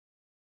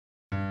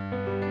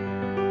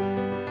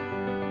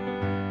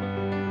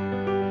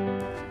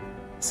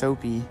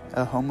Soapy,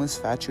 a homeless,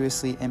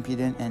 fatuously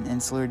impudent and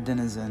insular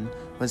denizen,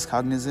 was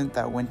cognizant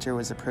that winter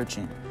was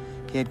approaching.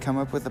 He had come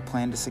up with a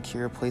plan to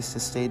secure a place to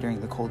stay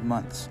during the cold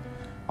months.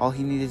 All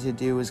he needed to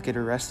do was get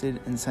arrested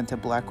and sent to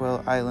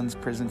Blackwell Island's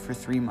prison for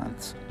 3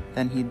 months.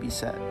 Then he'd be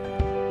set.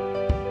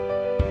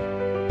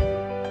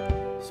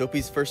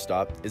 Soapy's first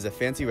stop is a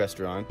fancy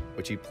restaurant,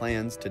 which he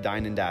plans to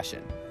dine and dash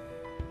in.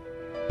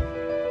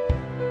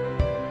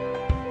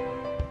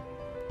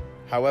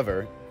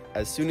 However,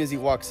 as soon as he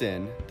walks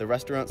in, the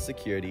restaurant's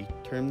security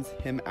turns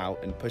him out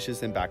and pushes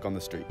him back on the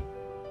street.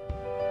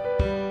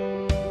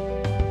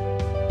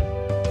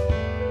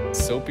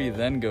 Soapy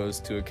then goes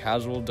to a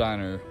casual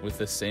diner with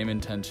the same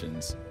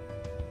intentions.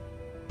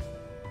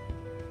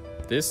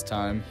 This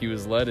time, he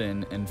was let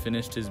in and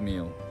finished his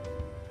meal.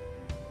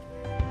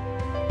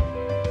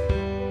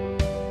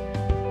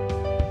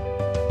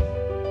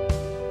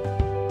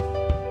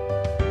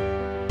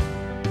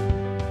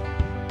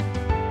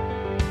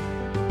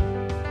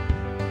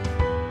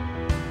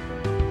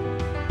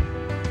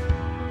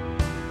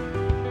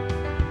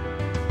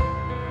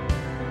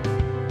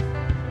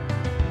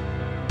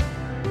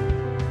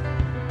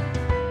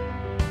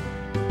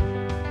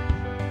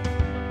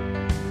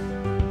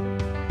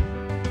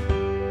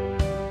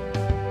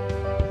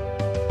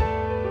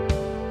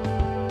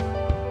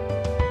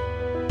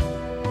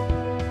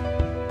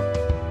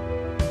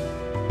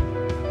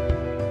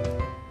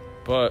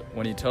 But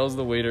when he tells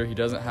the waiter he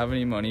doesn't have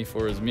any money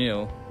for his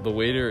meal, the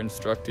waiter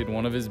instructed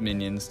one of his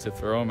minions to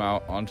throw him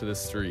out onto the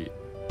street.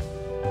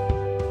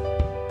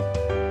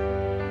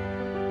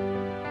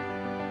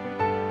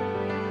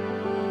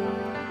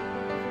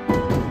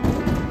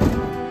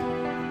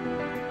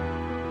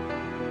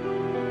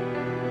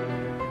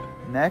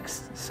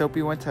 Next,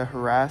 Soapy went to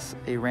harass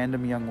a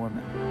random young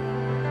woman.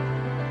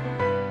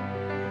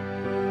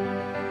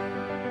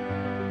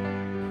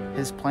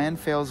 His plan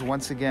fails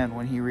once again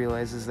when he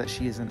realizes that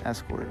she is an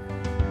escort.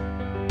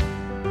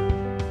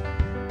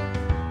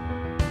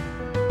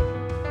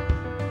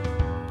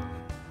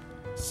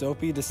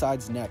 Soapy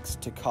decides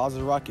next to cause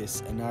a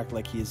ruckus and act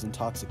like he is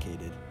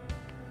intoxicated.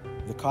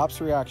 The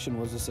cop's reaction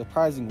was a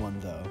surprising one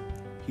though.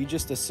 He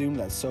just assumed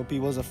that Soapy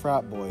was a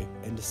frat boy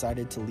and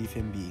decided to leave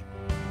him be.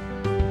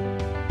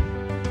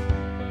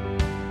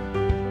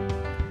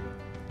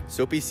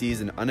 Soapy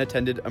sees an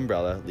unattended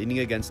umbrella leaning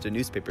against a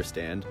newspaper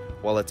stand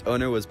while its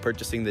owner was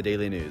purchasing the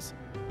Daily News.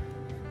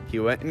 He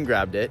went and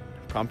grabbed it,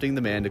 prompting the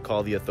man to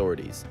call the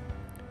authorities.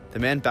 The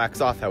man backs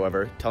off,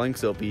 however, telling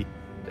Soapy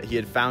that he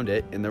had found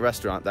it in the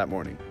restaurant that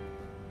morning.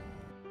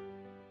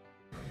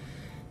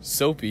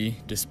 Soapy,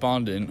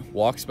 despondent,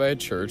 walks by a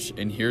church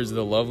and hears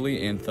the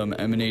lovely anthem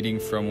emanating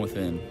from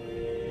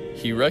within.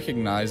 He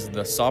recognized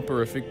the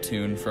soporific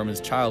tune from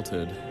his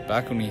childhood,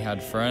 back when he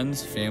had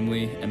friends,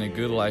 family, and a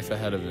good life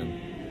ahead of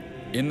him.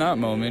 In that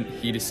moment,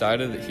 he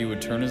decided that he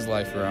would turn his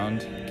life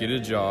around, get a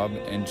job,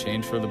 and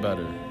change for the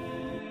better.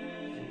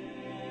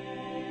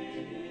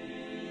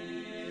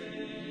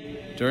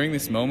 During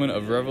this moment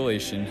of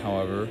revelation,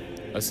 however,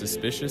 a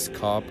suspicious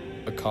cop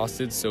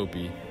accosted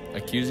Soapy,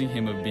 accusing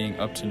him of being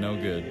up to no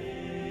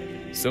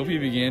good. Soapy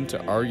began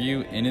to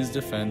argue in his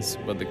defense,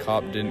 but the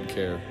cop didn't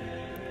care.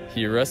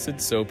 He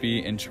arrested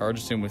Soapy and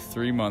charged him with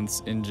 3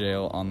 months in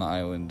jail on the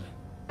island.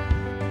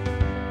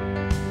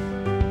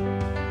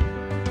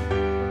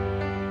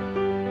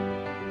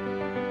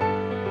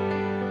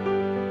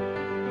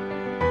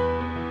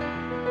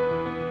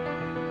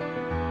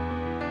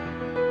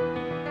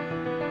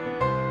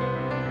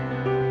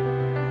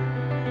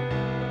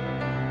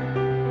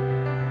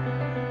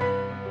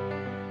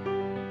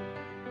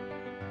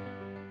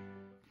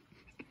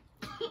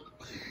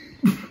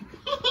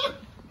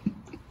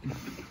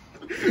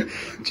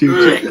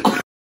 Choo-choo.